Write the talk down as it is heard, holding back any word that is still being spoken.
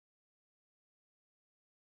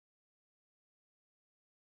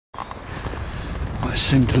It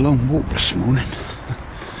seemed a long walk this morning.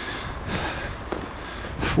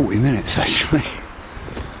 40 minutes actually.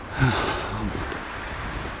 I'm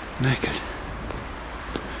knackered.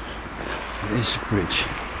 There's the bridge.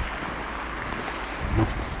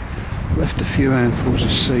 I've left a few handfuls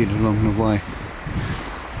of seed along the way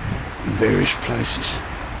in various places.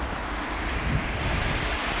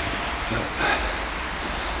 But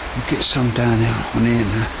I'll get some down on here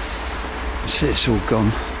now. I see it's all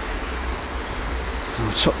gone.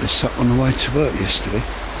 I topped this up on the way to work yesterday.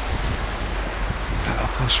 About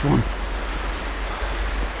 1:30.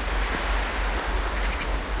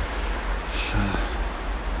 So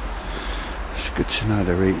it's good to know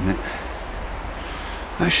they're eating it.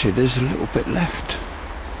 Actually, there's a little bit left.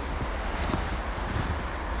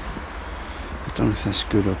 I don't know if that's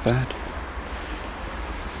good or bad.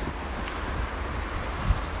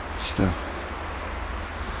 Still,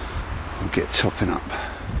 I'll get topping up.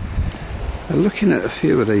 Now, looking at a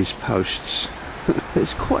few of these posts,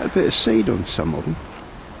 there's quite a bit of seed on some of them.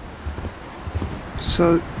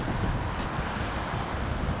 So,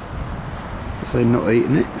 if they're not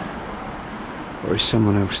eating it, or is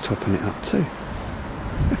someone else topping it up too?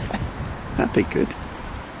 That'd be good.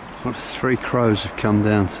 Well, 3 crows have come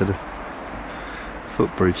down to the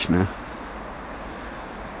footbridge now,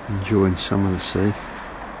 enjoying some of the seed.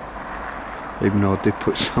 Even though I did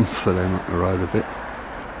put some for them up the road a bit.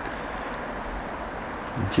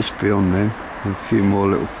 And just beyond them, a few more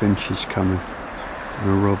little finches coming, and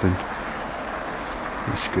a robin.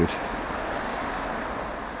 That's good.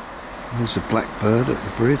 There's a blackbird at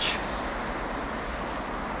the bridge.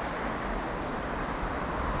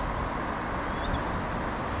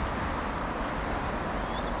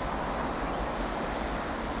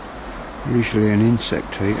 Usually an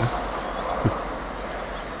insect eater.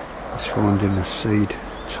 It's finding the seed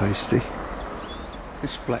tasty.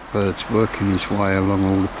 This blackbird's working his way along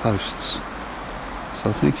all the posts. So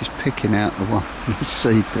I think he's picking out the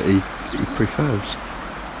seed that he prefers.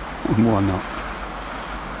 And why not?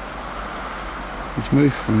 He's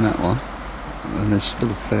moved from that one, and there's still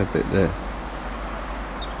a fair bit there.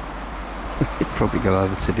 He'd probably go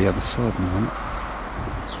over to the other side in a minute.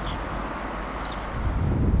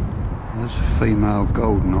 There's a female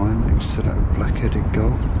goldeneye next to that black-headed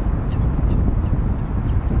gull.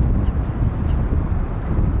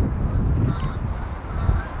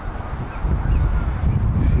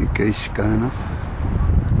 A few geese going off.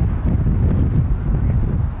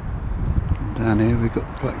 And down here we've got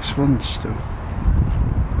black swans still.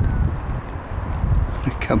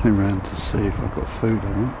 They're coming round to see if I've got food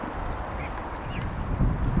I want.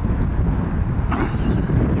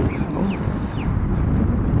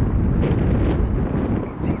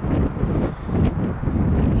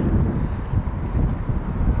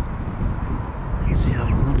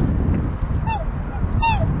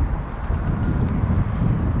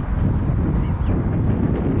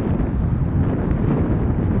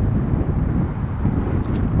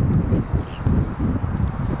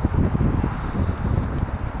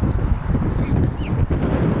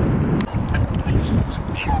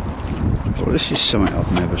 Well, this is something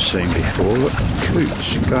I've never seen before. Look,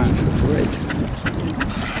 coots going for bread.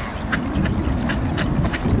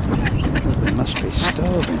 Oh, they must be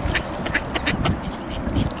starving.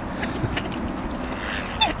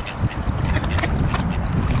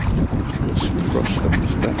 Got some frost on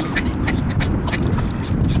his back.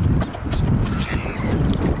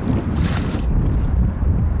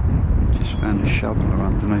 Just found a shoveler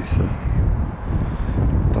underneath the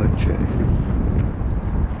boat jetty.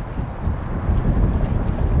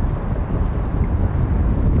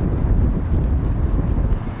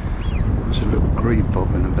 Grebe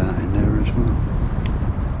bobbing about in there as well.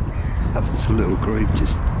 There's a little grebe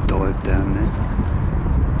just dived down there.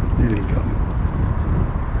 Nearly got him.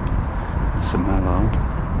 That's a mallard.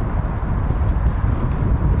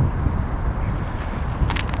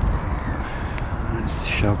 There's the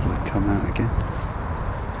shoveler come out again.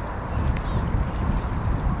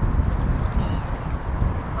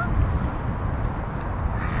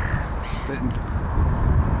 It's Bittern.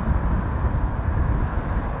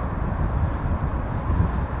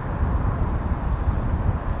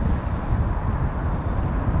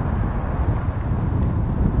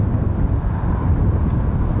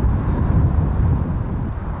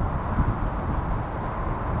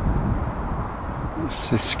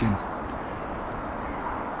 Siskin.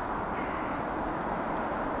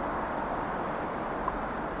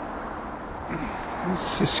 It's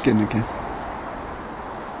Siskin again.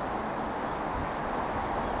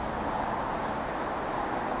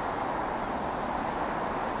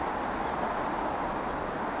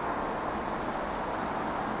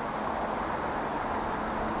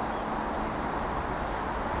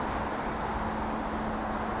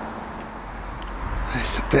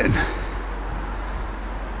 Bittern.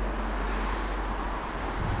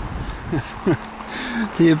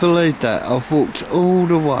 Do you believe that? I've walked all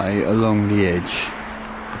the way along the edge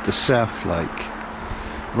of the South Lake,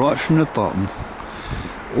 right from the bottom,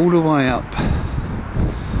 all the way up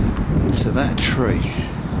to that tree,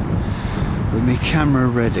 with my camera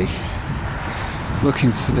ready,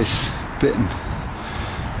 looking for this bittern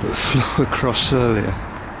that flew across earlier.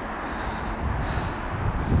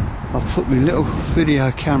 I put my little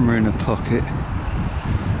video camera in a pocket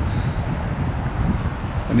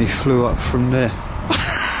and he flew up from there.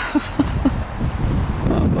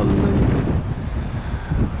 Can't believe it.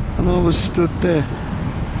 And I was stood there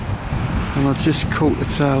and I just caught the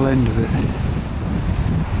tail end of it.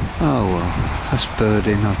 Oh well, that's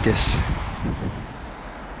birding, I guess.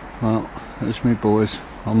 Well, there's me boys.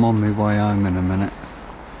 I'm on my way home in a minute.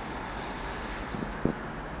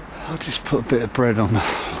 I'll just put a bit of bread on the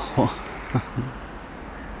floor.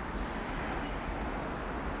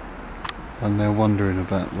 And they're wondering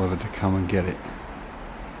about whether to come and get it,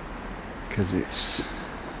 because it's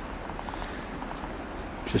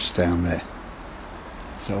just down there.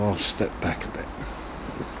 So I'll step back a bit.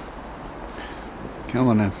 Come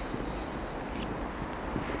on now.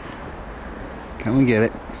 Come and get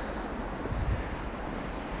it.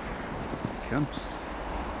 Comes.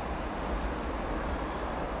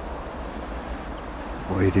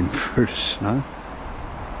 Wading through the snow.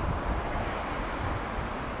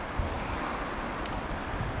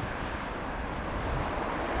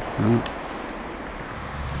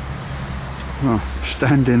 Oh,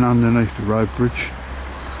 standing underneath the road bridge,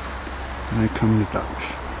 and there come the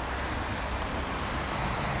ducks.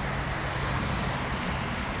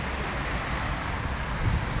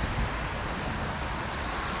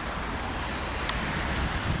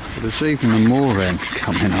 But there's even a moorhen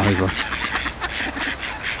coming over.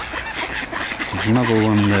 There's another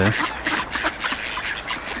one there.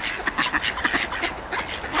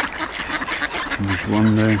 And there's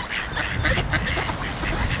one there.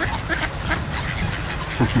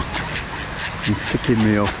 And ticking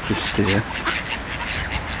me off to steer. If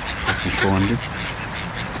I can find him.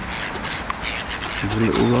 There's a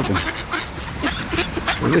little robin.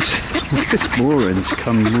 Well, this moorhen's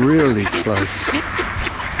come really close.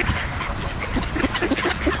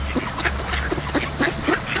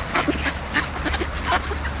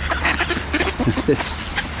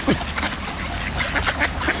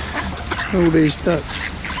 All these ducks.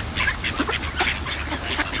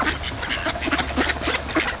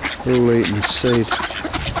 All eating the seed.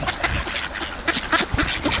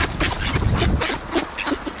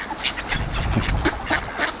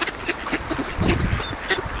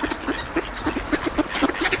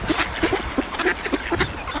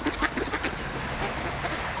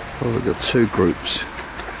 Well, we've got two groups.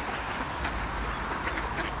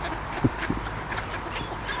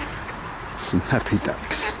 Some happy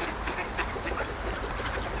ducks.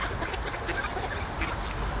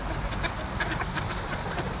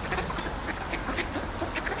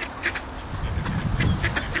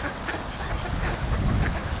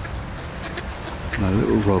 And a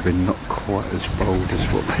little robin, not quite as bold as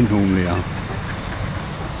what they normally are.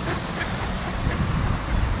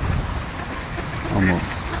 I'm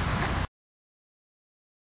off.